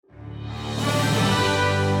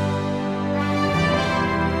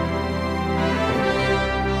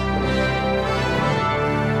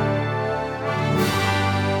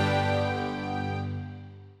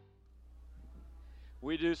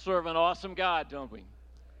serve an awesome God, don't we?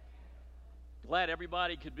 Glad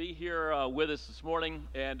everybody could be here with us this morning.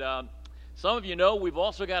 And some of you know we've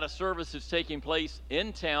also got a service that's taking place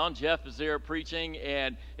in town. Jeff is there preaching,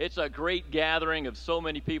 and it's a great gathering of so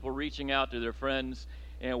many people reaching out to their friends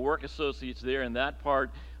and work associates there in that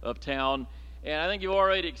part of town. And I think you've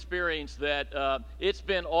already experienced that. It's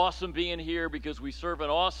been awesome being here because we serve an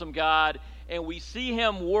awesome God, and we see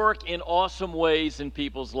Him work in awesome ways in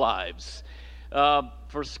people's lives.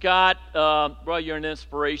 For Scott, bro, you're an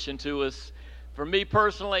inspiration to us. For me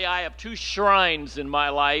personally, I have two shrines in my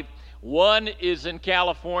life. One is in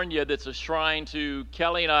California that's a shrine to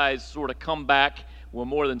Kelly and I's sort of comeback, well,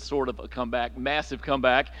 more than sort of a comeback, massive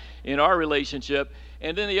comeback in our relationship.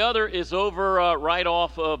 And then the other is over right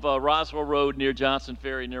off of Roswell Road near Johnson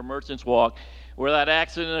Ferry, near Merchants Walk, where that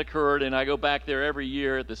accident occurred, and I go back there every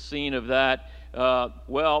year at the scene of that.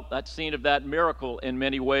 That scene of that miracle in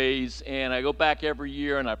many ways, and I go back every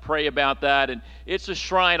year and I pray about that, and it's a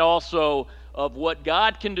shrine also of what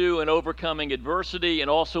God can do in overcoming adversity, and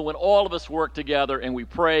also when all of us work together and we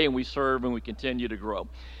pray and we serve and we continue to grow.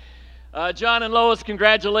 John and Lois,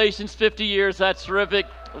 congratulations, 50 years, that's terrific.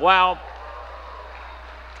 Wow.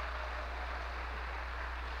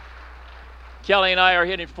 Kelly and I are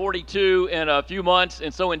hitting 42 in a few months,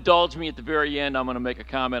 and so indulge me at the very end. I'm going to make a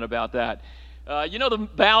comment about that. The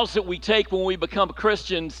vows that we take when we become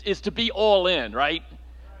Christians is to be all in, right?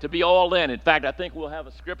 To be all in. In fact, I think we'll have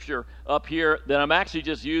a scripture up here that I'm actually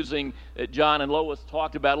just using that John and Lois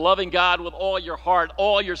talked about. Loving God with all your heart,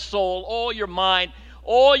 all your soul, all your mind,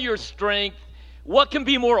 all your strength. What can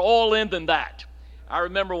be more all in than that? I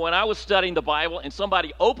remember when I was studying the Bible and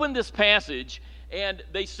somebody opened this passage and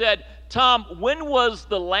they said, Tom, when was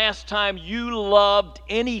the last time you loved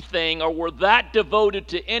anything or were that devoted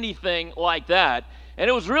to anything like that? And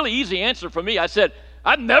it was a really easy answer for me. I said,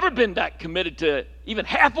 I've never been that committed to, even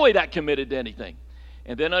halfway that committed to anything.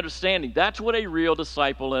 And then understanding that's what a real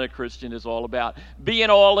disciple and a Christian is all about. Being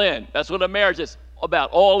all in. That's what a marriage is about,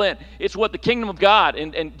 all in. It's what the kingdom of God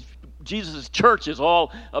and Jesus' church is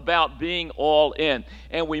all about, being all in.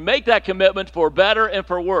 And we make that commitment for better and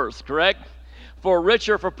for worse, correct? For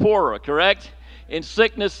richer, for poorer, correct? In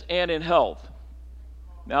sickness and in health.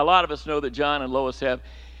 Now, a lot of us know that John and Lois have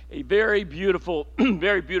a very beautiful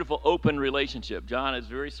open relationship. John is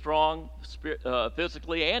very strong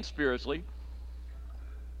physically and spiritually.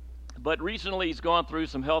 But recently he's gone through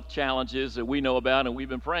some health challenges that we know about and we've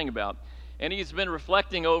been praying about. And he's been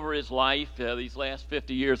reflecting over his life these last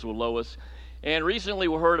 50 years with Lois. And recently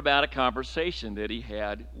we heard about a conversation that he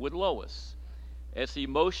had with Lois as he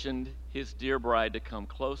motioned his dear bride to come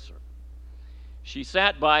closer. She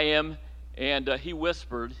sat by him, and he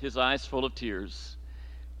whispered, his eyes full of tears,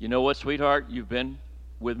 you know what, sweetheart? You've been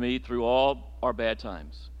with me through all our bad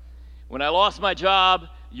times. When I lost my job,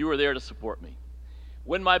 you were there to support me.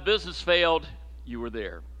 When my business failed, you were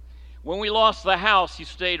there. When we lost the house, you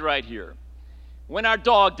stayed right here. When our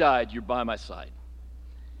dog died, you're by my side.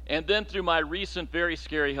 And then through my recent very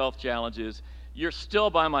scary health challenges, you're still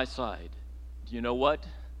by my side. Do you know what?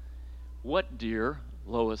 What, dear?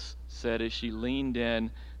 Lois said as she leaned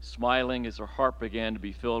in, smiling as her heart began to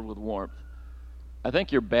be filled with warmth. I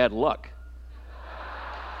think you're bad luck.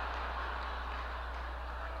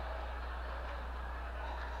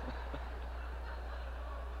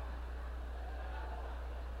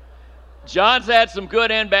 John's had some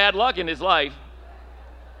good and bad luck in his life.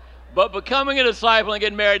 But becoming a disciple and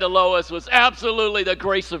getting married to Lois was absolutely the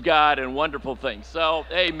grace of God and wonderful thing. So,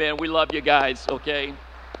 amen. We love you guys, okay?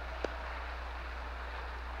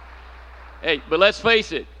 Hey, but let's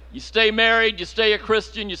face it. You stay married, you stay a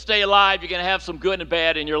Christian, you stay alive, you're going to have some good and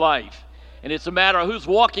bad in your life. And it's a matter of who's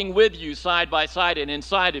walking with you side by side and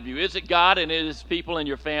inside of you. Is it God and it is people in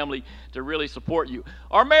your family to really support you?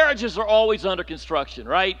 Our marriages are always under construction,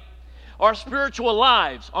 right? Our spiritual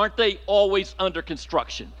lives, aren't they always under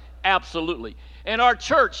construction? Absolutely. And our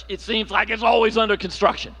church, it seems like it's always under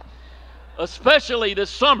construction, especially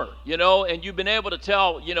this summer, and you've been able to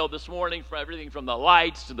tell, this morning, from everything from the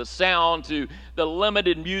lights to the sound to the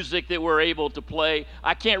limited music that we're able to play.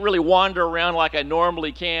 I can't really wander around like I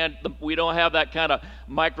normally can. We don't have that kind of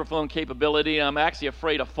microphone capability. I'm actually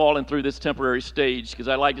afraid of falling through this temporary stage because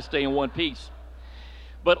I like to stay in one piece.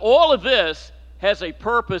 But all of this has a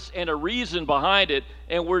purpose and a reason behind it,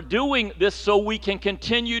 and we're doing this so we can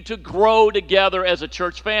continue to grow together as a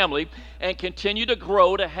church family and continue to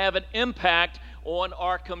grow to have an impact on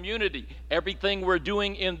our community. Everything we're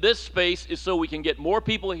doing in this space is so we can get more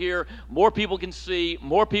people here, more people can see,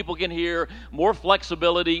 more people can hear, more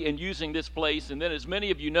flexibility in using this place. And then, as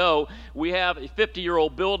many of you know, we have a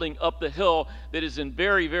 50-year-old building up the hill that is in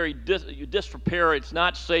very, very disrepair. It's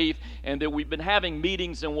not safe, and that we've been having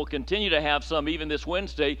meetings, and we'll continue to have some even this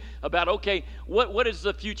Wednesday, about, okay, what is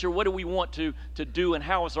the future? What do we want to do, and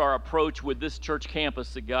how is our approach with this church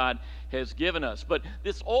campus that God has given us? But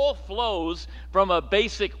this all flows from a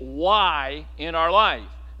basic why in our life.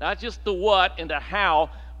 Not just the what and the how,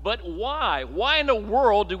 but why. Why in the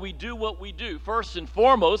world do we do what we do? First and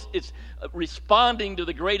foremost, it's responding to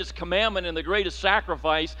the greatest commandment and the greatest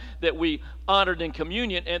sacrifice that we honored in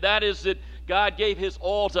communion, and that is that God gave his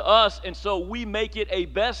all to us, and so we make it a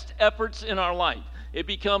best efforts in our life. It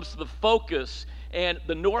becomes the focus and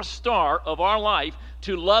the North Star of our life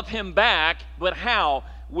to love him back, but how?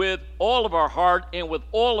 With all of our heart and with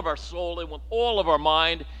all of our soul and with all of our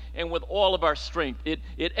mind and with all of our strength. It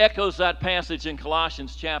echoes that passage in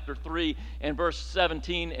Colossians chapter 3 and verse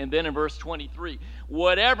 17 and then in verse 23.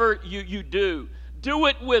 Whatever you do, do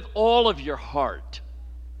it with all of your heart,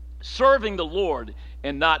 serving the Lord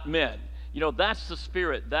and not men. You know, that's the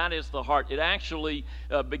spirit. That is the heart. It actually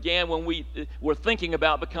began when we were thinking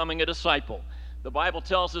about becoming a disciple. The Bible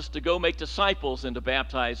tells us to go make disciples and to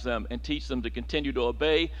baptize them and teach them to continue to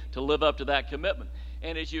obey, to live up to that commitment.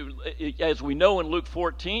 And as we know in Luke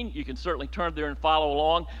 14, you can certainly turn there and follow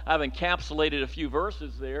along. I've encapsulated a few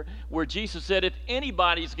verses there where Jesus said, if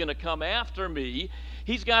anybody's going to come after me,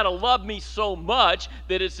 he's got to love me so much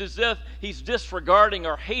that it's as if he's disregarding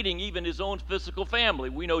or hating even his own physical family.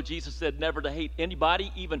 We know Jesus said never to hate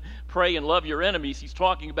anybody, even pray and love your enemies. He's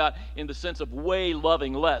talking about in the sense of way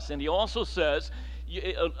loving less. And he also says,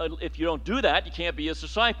 if you don't do that, you can't be his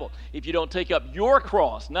disciple. If you don't take up your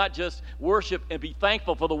cross, not just worship and be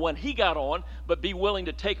thankful for the one he got on, but be willing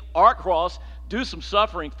to take our cross, do some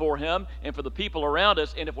suffering for him and for the people around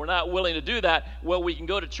us. And if we're not willing to do that, well, we can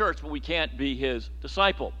go to church, but we can't be his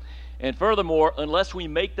disciple. And furthermore, unless we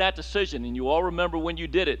make that decision, and you all remember when you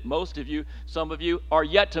did it, most of you, some of you are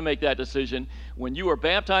yet to make that decision, when you were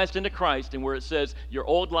baptized into Christ and where it says your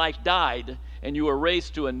old life died and you were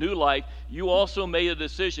raised to a new life, you also made a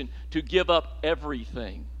decision to give up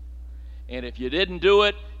everything. And if you didn't do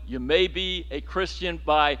it, you may be a Christian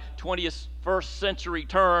by 21st century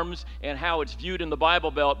terms and how it's viewed in the Bible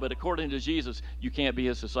Belt, but according to Jesus, you can't be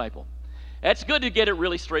his disciple. That's good to get it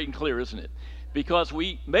really straight and clear, isn't it? Because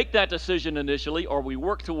we make that decision initially, or we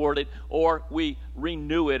work toward it, or we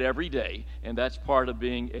renew it every day. And that's part of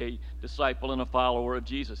being a disciple and a follower of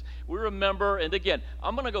Jesus. We remember, and again,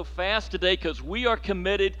 I'm going to go fast today because we are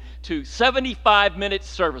committed to 75-minute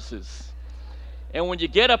services. And when you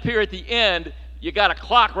get up here at the end, you got a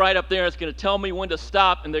clock right up there. It's going to tell me when to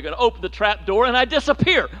stop, and they're going to open the trap door, and I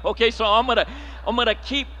disappear. Okay, so I'm going to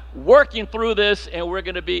keep working through this, and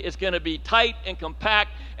it's going to be tight and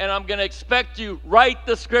compact, and I'm going to expect you write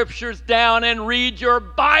the scriptures down and read your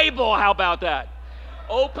Bible. How about that?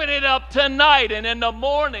 Open it up tonight and in the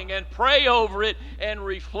morning and pray over it and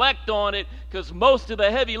reflect on it, because most of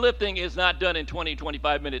the heavy lifting is not done in 20,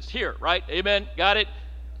 25 minutes here, right? Amen? Got it?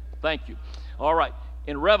 Thank you. All right.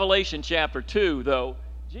 In Revelation chapter 2, though,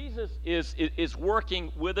 Jesus is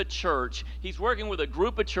working with a church. He's working with a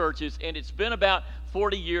group of churches, and it's been about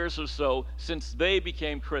 40 years or so since they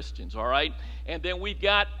became Christians, all right? And then we've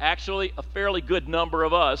got actually a fairly good number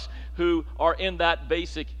of us who are in that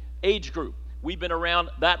basic age group. We've been around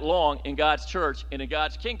that long in God's church and in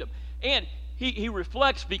God's kingdom. And he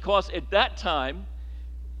reflects because at that time,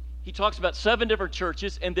 he talks about 7 different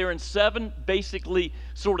churches, and they're in 7 basically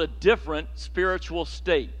sort of different spiritual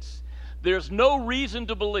states. There's no reason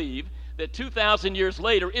to believe that 2,000 years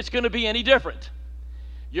later it's going to be any different.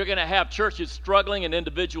 You're going to have churches struggling and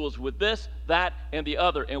individuals with this, that, and the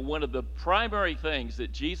other. And one of the primary things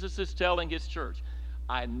that Jesus is telling his church,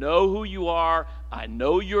 I know who you are, I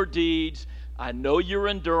know your deeds, I know your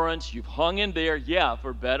endurance, you've hung in there, yeah,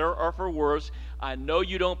 for better or for worse. I know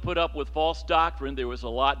you don't put up with false doctrine. There was a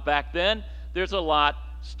lot back then, there's a lot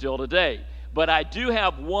still today. But I do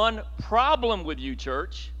have one problem with you,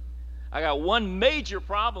 church. I got one major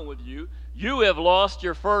problem with you. You have lost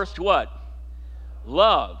your first what?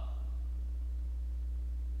 Love.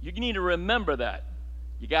 You need to remember that.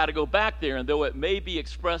 You got to go back there, and though it may be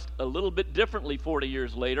expressed a little bit differently 40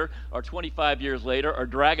 years later or 25 years later or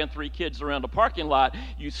dragging 3 kids around a parking lot,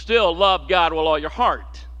 you still love God with all your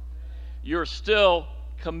heart. You're still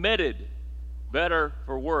committed, better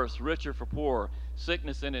for worse, richer for poor,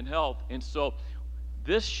 sickness and in health. And so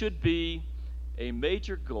this should be a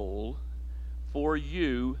major goal for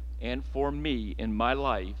you and for me in my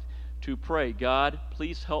life, to pray, God,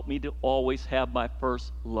 please help me to always have my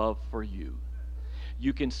first love for you.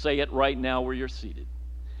 You can say it right now where you're seated.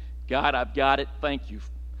 God, I've got it. Thank you.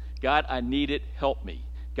 God, I need it. Help me.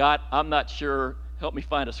 God, I'm not sure. Help me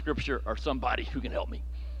find a scripture or somebody who can help me,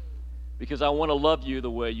 because I want to love you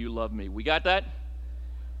the way you love me. We got that?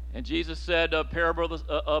 And Jesus said a parable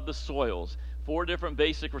of the soils. 4 different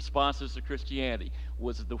basic responses to Christianity.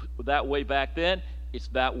 Was that way back then? It's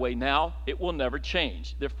that way now. It will never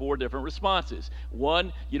change. There are 4 different responses.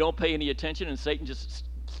 1, you don't pay any attention and Satan just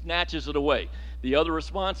snatches it away. The other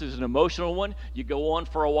response is an emotional one. You go on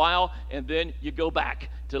for a while and then you go back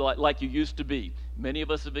to like you used to be. Many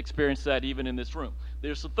of us have experienced that even in this room.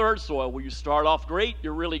 There's the third soil where you start off great,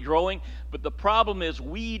 you're really growing, but the problem is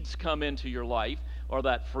weeds come into your life, or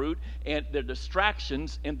that fruit, and their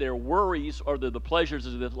distractions and their worries or the pleasures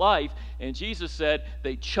of this life. And Jesus said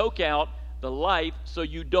they choke out the life so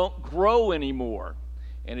you don't grow anymore.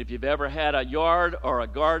 And if you've ever had a yard or a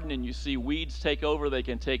garden and you see weeds take over, they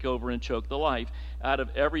can take over and choke the life out of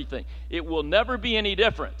everything. It will never be any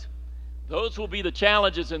different. Those will be the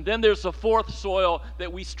challenges. And then there's the fourth soil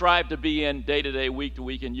that we strive to be in day to day, week to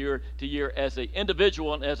week, and year to year as an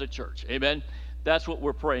individual and as a church. Amen? That's what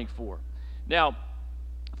we're praying for. Now,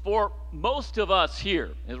 for most of us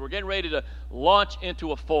here, as we're getting ready to launch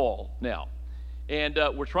into a fall now, and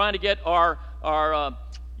we're trying to get our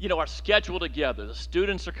schedule together. The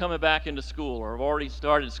students are coming back into school or have already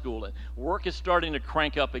started school, and work is starting to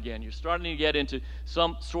crank up again. You're starting to get into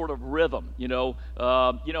some sort of rhythm,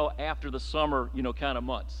 after the summer, kind of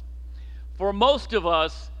months. For most of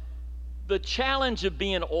us, the challenge of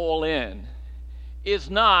being all in is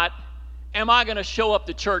not, am I going to show up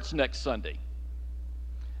to church next Sunday?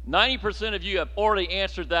 90% of you have already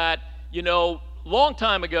answered that, long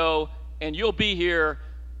time ago, and you'll be here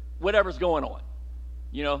whatever's going on.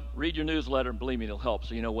 Read your newsletter, and believe me, it'll help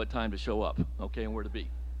so you know what time to show up, okay, and where to be.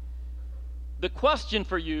 The question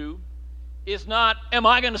for you is not, am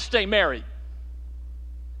I going to stay married?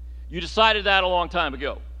 You decided that a long time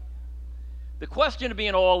ago. The question of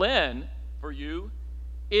being all in for you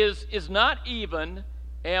is not even,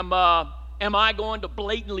 am I going to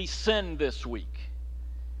blatantly sin this week?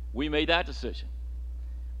 We made that decision.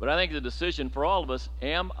 But I think the decision for all of us,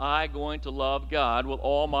 am I going to love God with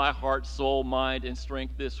all my heart, soul, mind, and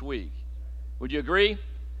strength this week? Would you agree?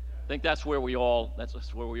 I think that's where we all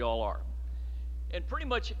are. And pretty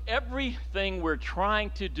much everything we're trying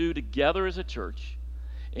to do together as a church,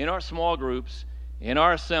 in our small groups, in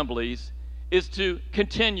our assemblies, is to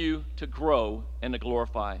continue to grow and to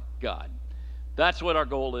glorify God. That's what our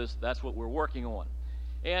goal is. That's what we're working on.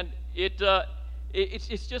 And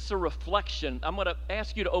it's just a reflection. I'm going to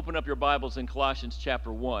ask you to open up your Bibles in Colossians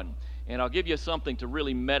chapter 1, and I'll give you something to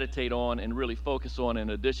really meditate on and really focus on in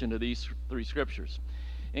addition to these 3 scriptures.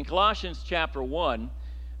 In Colossians chapter 1,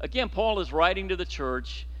 again, Paul is writing to the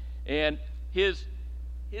church, and his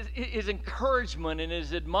encouragement and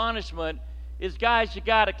his admonishment is, guys, you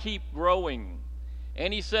got to keep growing.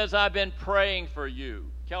 And he says, I've been praying for you.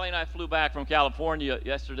 Kelly and I flew back from California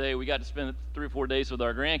yesterday. We got to spend 3 or 4 days with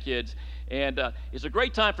our grandkids. And it's a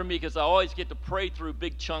great time for me because I always get to pray through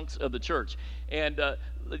big chunks of the church. And,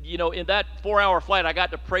 in that 4-hour flight, I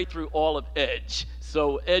got to pray through all of Edge.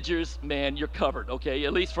 So Edgers, man, you're covered, okay?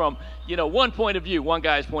 At least from, one point of view, one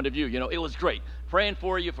guy's point of view. It was great. Praying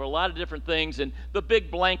for you for a lot of different things. And the big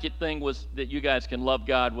blanket thing was that you guys can love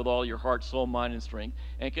God with all your heart, soul, mind, and strength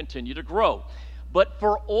and continue to grow. But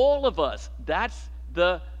for all of us, that's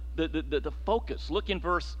the focus. Look in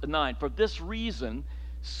verse 9. For this reason,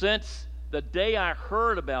 since the day I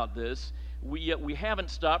heard about this, we haven't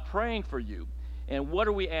stopped praying for you. And what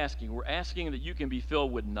are we asking? We're asking that you can be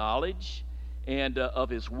filled with knowledge and of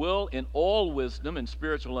his will in all wisdom and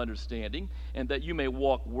spiritual understanding, and that you may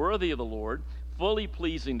walk worthy of the Lord, fully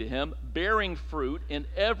pleasing to him, bearing fruit in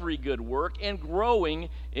every good work, and growing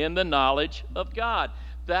in the knowledge of God.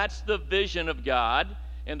 That's the vision of God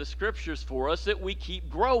and the scriptures for us, that we keep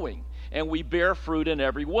growing and we bear fruit in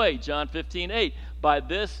every way. John 15:8. By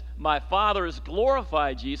this my Father is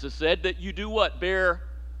glorified, Jesus said, that you do what? Bear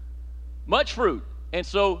much fruit, and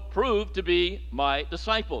so prove to be my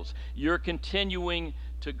disciples. You're continuing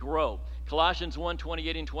to grow. Colossians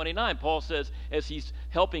 1:28 and 29, Paul says, as he's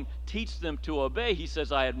helping teach them to obey, he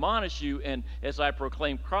says, I admonish you, and as I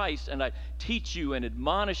proclaim Christ, and I teach you and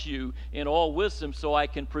admonish you in all wisdom, so I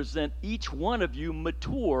can present each one of you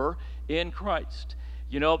mature in Christ.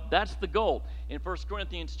 That's the goal. In 1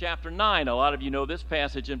 Corinthians chapter 9, a lot of you know this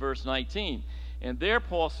passage in verse 19. And there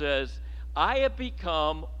Paul says, I have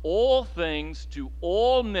become all things to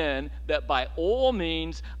all men, that by all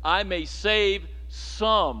means I may save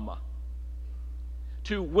some.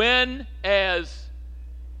 to win as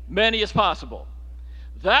many as possible.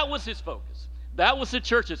 That was his focus. That was the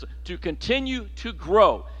church's, to continue to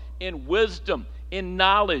grow in wisdom, in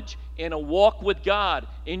knowledge, in a walk with God,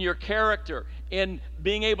 in your character, in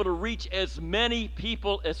being able to reach as many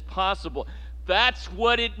people as possible. That's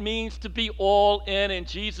what it means to be all in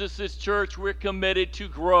Jesus' church. We're committed to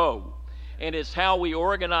grow. And it's how we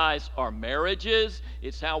organize our marriages.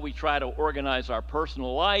 It's how we try to organize our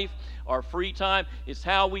personal life, our free time. It's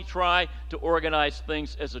how we try to organize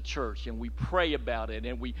things as a church. And we pray about it,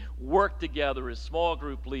 and we work together as small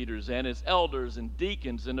group leaders and as elders and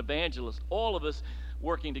deacons and evangelists, all of us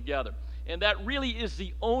working together. And that really is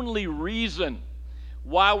the only reason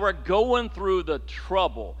why we're going through the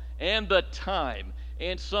trouble and the time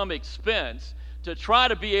and some expense to try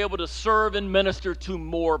to be able to serve and minister to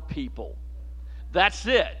more people. That's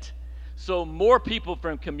it. So more people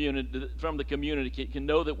from the community can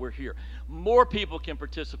know that we're here. More people can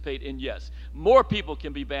participate in Yes. More people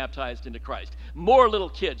can be baptized into Christ. More little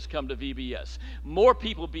kids come to VBS. More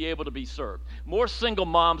people be able to be served. More single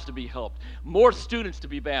moms to be helped. More students to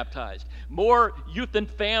be baptized. More youth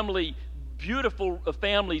and family, beautiful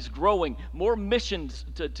families growing, more missions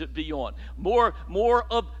to be on, more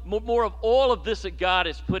of all of this that God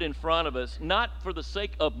has put in front of us, not for the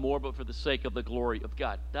sake of more, but for the sake of the glory of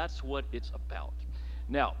God. That's what it's about.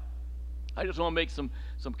 Now, I just want to make some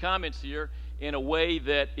comments here in a way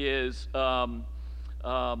that is, a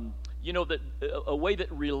way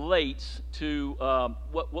that relates to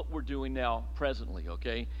what we're doing now presently.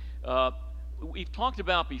 Okay, we've talked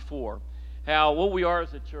about before how what we are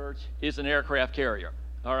as a church is an aircraft carrier,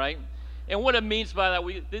 all right? And what it means by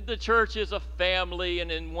that, the church is a family,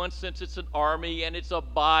 and in one sense it's an army, and it's a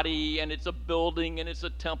body, and it's a building, and it's a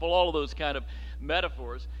temple, all of those kind of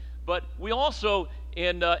metaphors. But we also,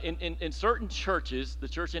 in certain churches, the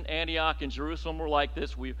church in Antioch and Jerusalem were like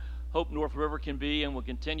this. We hope North River can be and will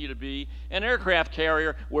continue to be an aircraft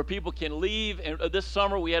carrier where people can leave. And this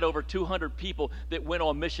summer we had over 200 people that went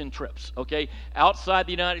on mission trips, okay, outside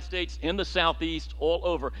the United States, in the Southeast, all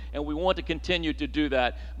over. And we want to continue to do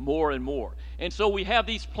that more and more. And so we have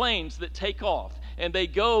these planes that take off, and they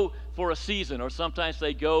go for a season, or sometimes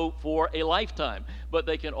they go for a lifetime, but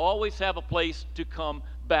they can always have a place to come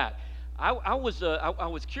back. I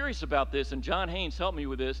was curious about this, and John Haynes helped me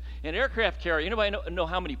with this. An aircraft carrier, anybody know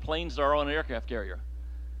how many planes there are on an aircraft carrier?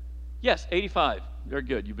 Yes, 85. Very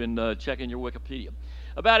good. You've been checking your Wikipedia.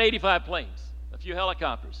 About 85 planes, a few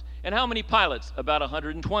helicopters. And how many pilots? About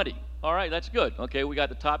 120. All right, that's good. Okay, we got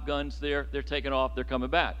the Top Guns there. They're taking off. They're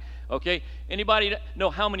coming back. Okay, anybody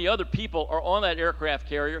know how many other people are on that aircraft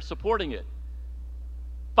carrier supporting it?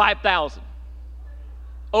 5,000.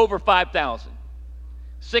 Over 5,000.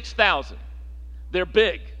 6,000. They're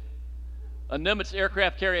big. A Nimitz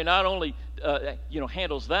aircraft carrier not only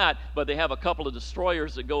handles that, but they have a couple of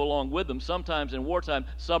destroyers that go along with them. Sometimes in wartime,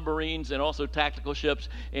 submarines and also tactical ships.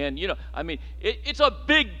 And it's a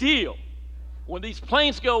big deal when these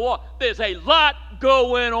planes go off. There's a lot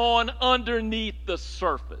going on underneath the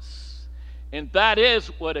surface, and that is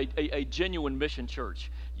what a genuine mission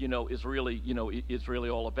church is really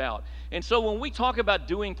all about. And so when we talk about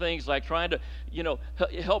doing things like trying to,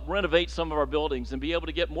 help renovate some of our buildings and be able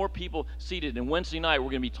to get more people seated, and Wednesday night we're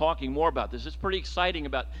going to be talking more about this. It's pretty exciting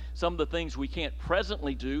about some of the things we can't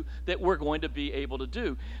presently do that we're going to be able to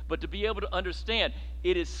do. But to be able to understand,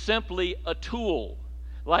 it is simply a tool,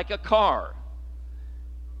 like a car.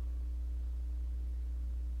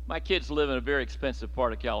 My kids live in a very expensive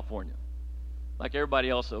part of California. Like everybody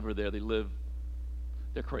else over there,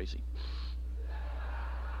 they're crazy.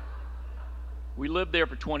 We lived there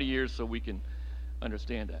for 20 years, so we can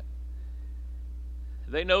understand that.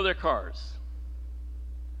 They know their cars.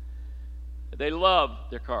 They love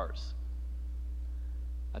their cars.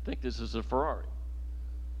 I think this is a Ferrari.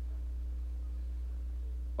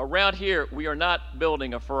 Around here, we are not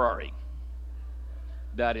building a Ferrari.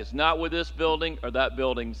 That is not what this building or that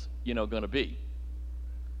building's, going to be.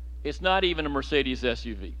 It's not even a Mercedes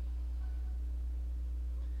SUV.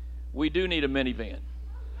 We do need a minivan.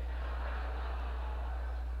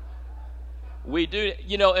 We do,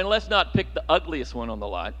 and let's not pick the ugliest one on the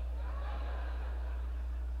lot.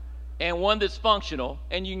 And one that's functional,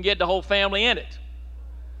 and you can get the whole family in it.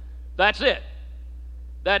 That's it.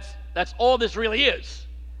 That's all this really is,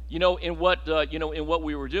 in what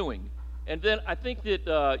we were doing. And then I think that,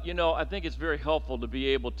 I think it's very helpful to be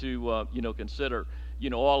able to, consider,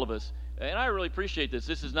 all of us. And I really appreciate this.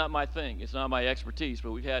 This is not my thing. It's not my expertise.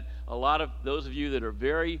 But we've had a lot of those of you that are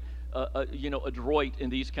very adroit in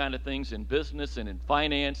these kind of things, in business and in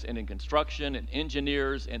finance and in construction and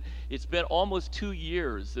engineers. And it's been almost 2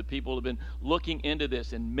 years that people have been looking into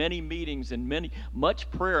this, and many meetings and much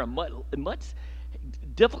prayer and much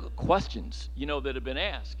difficult questions, that have been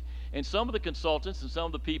asked. And some of the consultants and some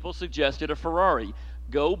of the people suggested a Ferrari.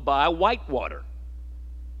 Go buy Whitewater.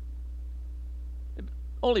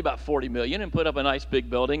 Only about $40 million, and put up a nice big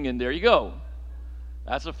building, and there you go.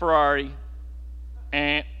 That's a Ferrari.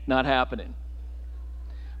 Not happening.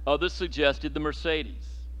 Others suggested the Mercedes.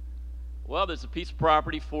 Well, there's a piece of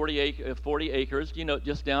property, 40 acres,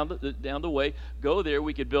 just down the way. Go there.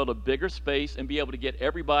 We could build a bigger space and be able to get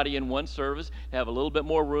everybody in one service, have a little bit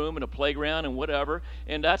more room and a playground and whatever.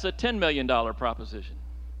 And that's a $10 million proposition.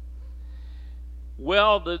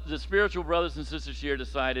 Well, the spiritual brothers and sisters here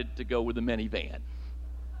decided to go with the minivan,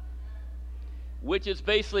 which is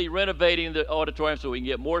basically renovating the auditorium so we can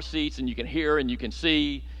get more seats and you can hear and you can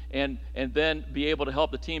see, and then be able to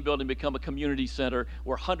help the team building become a community center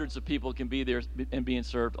where hundreds of people can be there and being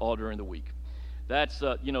served all during the week. That's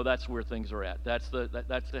that's where things are at. That's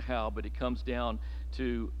the how, but it comes down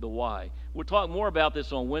to the why. We'll talk more about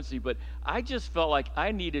this on Wednesday, but I just felt like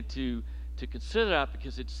I needed to consider that,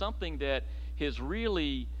 because it's something that has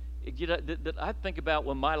really, that I think about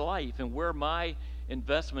with my life and where my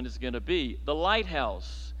investment is going to be. The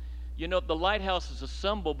lighthouse. The lighthouse is a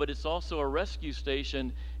symbol, but it's also a rescue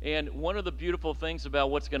station. And one of the beautiful things about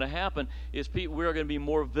what's going to happen is we're going to be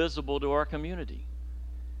more visible to our community.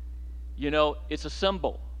 It's a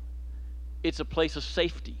symbol. It's a place of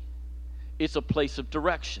safety. It's a place of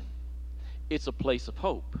direction. It's a place of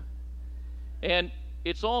hope. And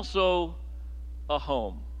it's also a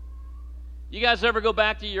home. You guys ever go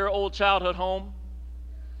back to your old childhood home?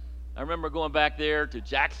 I remember going back there to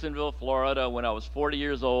Jacksonville, Florida, when I was 40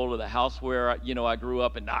 years old, with a house where, I grew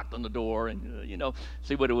up, and knocked on the door and,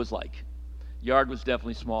 see what it was like. Yard was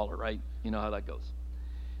definitely smaller, right? You know how that goes.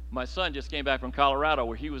 My son just came back from Colorado,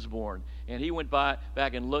 where he was born, and he went back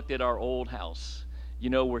and looked at our old house,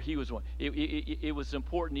 where he was born. It was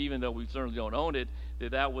important, even though we certainly don't own it,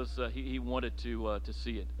 that was, he wanted to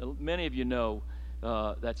see it. Many of you know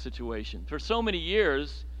that situation. For so many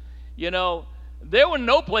years, there was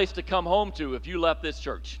no place to come home to if you left this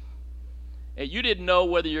church. And you didn't know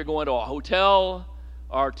whether you're going to a hotel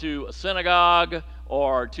or to a synagogue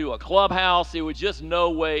or to a clubhouse. There was just no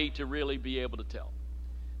way to really be able to tell.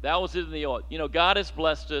 That was in the old. God has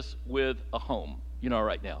blessed us with a home,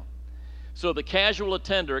 right now. So the casual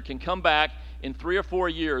attender can come back in 3 or 4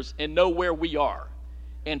 years and know where we are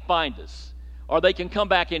and find us. Or they can come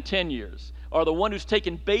back in 10 years. Or the one who's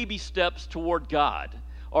taken baby steps toward God,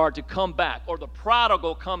 or to come back, or the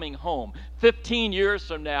prodigal coming home. 15 years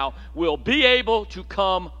from now, we'll be able to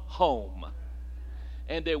come home.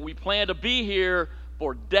 And that we plan to be here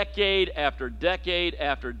for decade after decade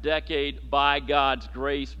after decade by God's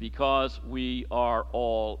grace, because we are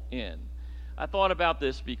all in. I thought about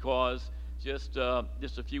this because just a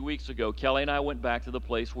few weeks ago, Kelly and I went back to the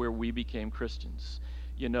place where we became Christians,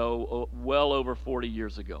 well over 40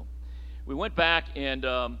 years ago. We went back, and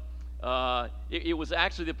it was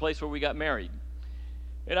actually the place where we got married.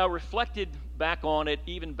 And I reflected back on it,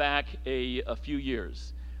 even back a few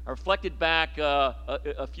years. I reflected back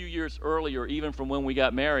a few years earlier, even from when we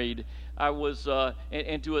got married. I was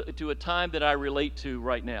and to a time that I relate to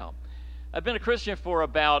right now. I've been a Christian for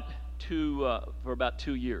about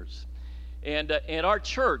 2 years, and our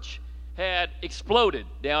church had exploded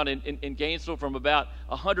down in Gainesville from about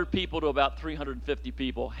 100 people to about 350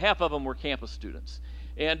 people. Half of them were campus students.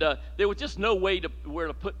 And there was just no way where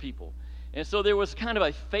to put people. And so there was kind of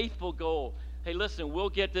a faithful goal. Hey, listen, we'll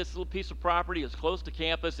get this little piece of property as close to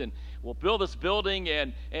campus, and we'll build this building,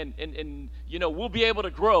 and we'll be able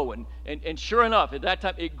to grow. And sure enough, at that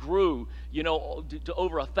time, it grew, to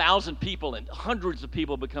over 1,000 people and hundreds of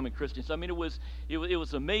people becoming Christians. I mean, it was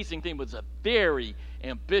an amazing thing, but it was a very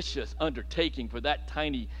ambitious undertaking for that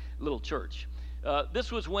tiny little church.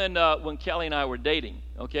 This was when Kelly and I were dating,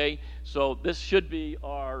 okay? So this should be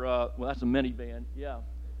our, that's a minivan, yeah.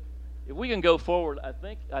 If we can go forward, I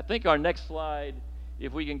think our next slide,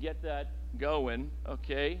 if we can get that going,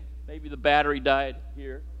 okay? Maybe the battery died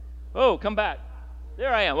here. Oh, come back.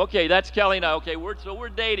 There I am. Okay, that's Kelly and I. Okay, we're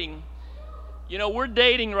dating. We're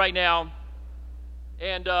dating right now,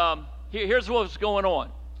 and here's what's going on.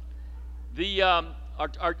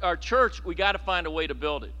 Our church, we got to find a way to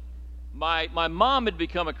build it. My mom had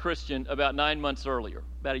become a Christian about 9 months earlier,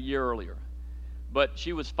 about a year earlier. But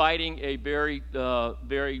she was fighting a very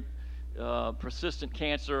persistent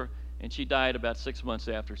cancer, and she died about 6 months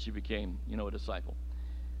after she became, a disciple.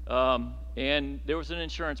 And there was an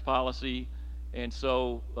insurance policy, And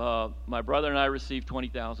so my brother and I received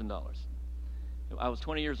 $20,000. I was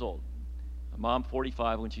 20 years old. My mom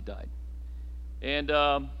 45 when she died. And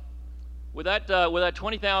with that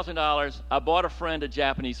 $20,000, I bought a friend a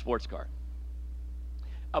Japanese sports car.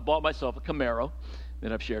 I bought myself a Camaro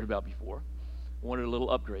that I've shared about before. Wanted a little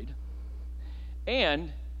upgrade.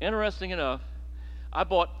 And interesting enough, I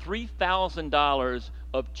bought $3,000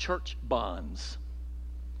 of church bonds,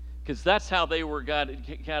 because that's how they were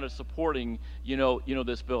kind of supporting,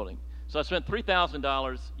 this building. So I spent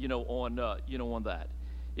 $3,000, on that.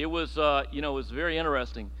 It was, it was a very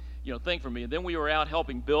interesting, thing for me. And then we were out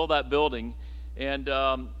helping build that building, and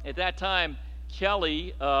at that time,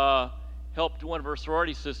 Kelly helped one of her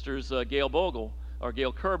sorority sisters, Gail Bogle, or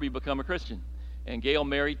Gail Kirby, become a Christian. And Gail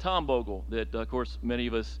married Tom Bogle, that, of course, many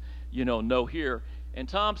of us, know here. And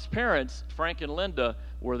Tom's parents, Frank and Linda,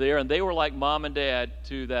 were there, and they were like mom and dad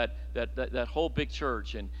to that whole big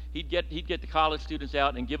church. And he'd get the college students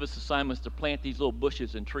out and give us assignments to plant these little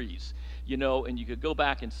bushes and trees, and you could go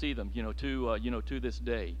back and see them, to this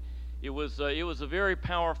day. It was a very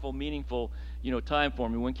powerful, meaningful, time for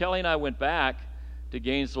me. When Kelly and I went back to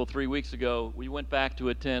Gainesville 3 weeks ago, we went back to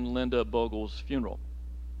attend Linda Bogle's funeral,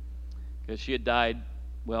 because she had died,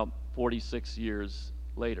 46 years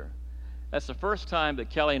later. That's the first time that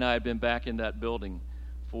Kelly and I had been back in that building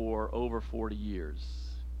for over 40 years.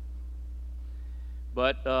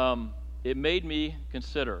 But it made me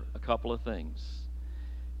consider a couple of things.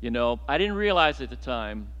 I didn't realize at the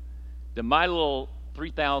time that my little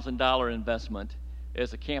 $3,000 investment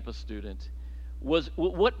as a campus student was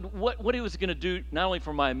what it was going to do, not only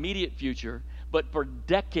for my immediate future, but for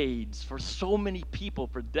decades, for so many people,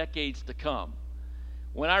 for decades to come.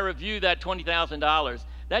 When I review that $20,000,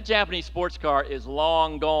 that Japanese sports car is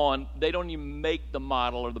long gone. They don't even make the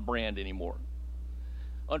model or the brand anymore.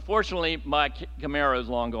 Unfortunately, my Camaro is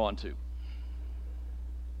long gone too.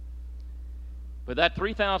 But that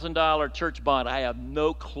 $3,000 church bond, I have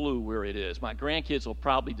no clue where it is. My grandkids will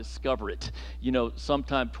probably discover it,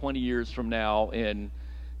 sometime 20 years from now, and,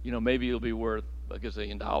 maybe it'll be worth a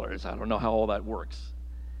gazillion dollars. I don't know how all that works.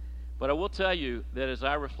 But I will tell you that as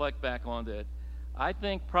I reflect back on that, I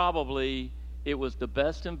think probably it was the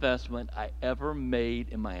best investment I ever made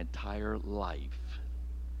in my entire life.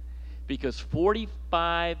 Because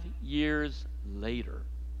 45 years later,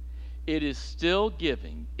 it is still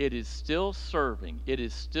giving, it is still serving, it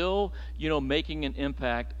is still, making an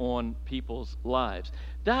impact on people's lives.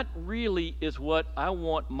 That really is what I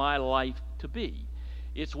want my life to be.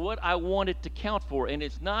 It's what I want it to count for. And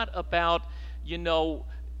it's not about,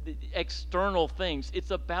 the external things. It's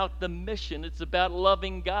about the mission. It's about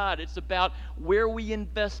loving God. It's about where we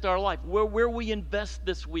invest our life, where we invest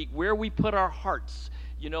this week, where we put our hearts,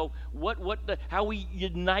 how we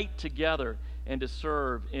unite together and to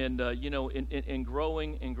serve in, in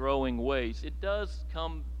growing ways. It does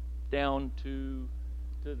come down to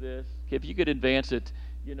this. If you could advance it,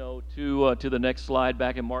 to the next slide,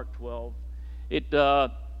 back in Mark 12. It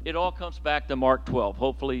all comes back to Mark 12.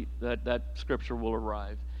 Hopefully that scripture will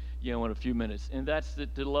arrive, in a few minutes. And that's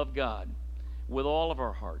to love God with all of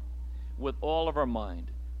our heart, with all of our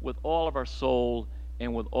mind, with all of our soul,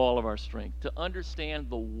 and with all of our strength. To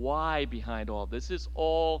understand the why behind all this is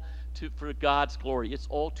all for God's glory. It's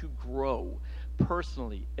all to grow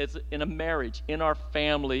personally, in a marriage, in our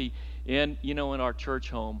family, in our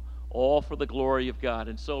church home, all for the glory of God.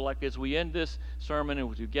 And so, like as we end this sermon and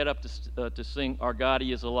we get up to sing "Our God,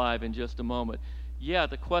 He is Alive" in just a moment,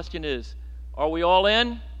 the question is, are we all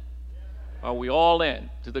in? Are we all in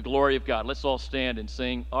to the glory of God? Let's all stand and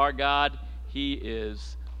sing "Our God, He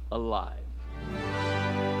is Alive."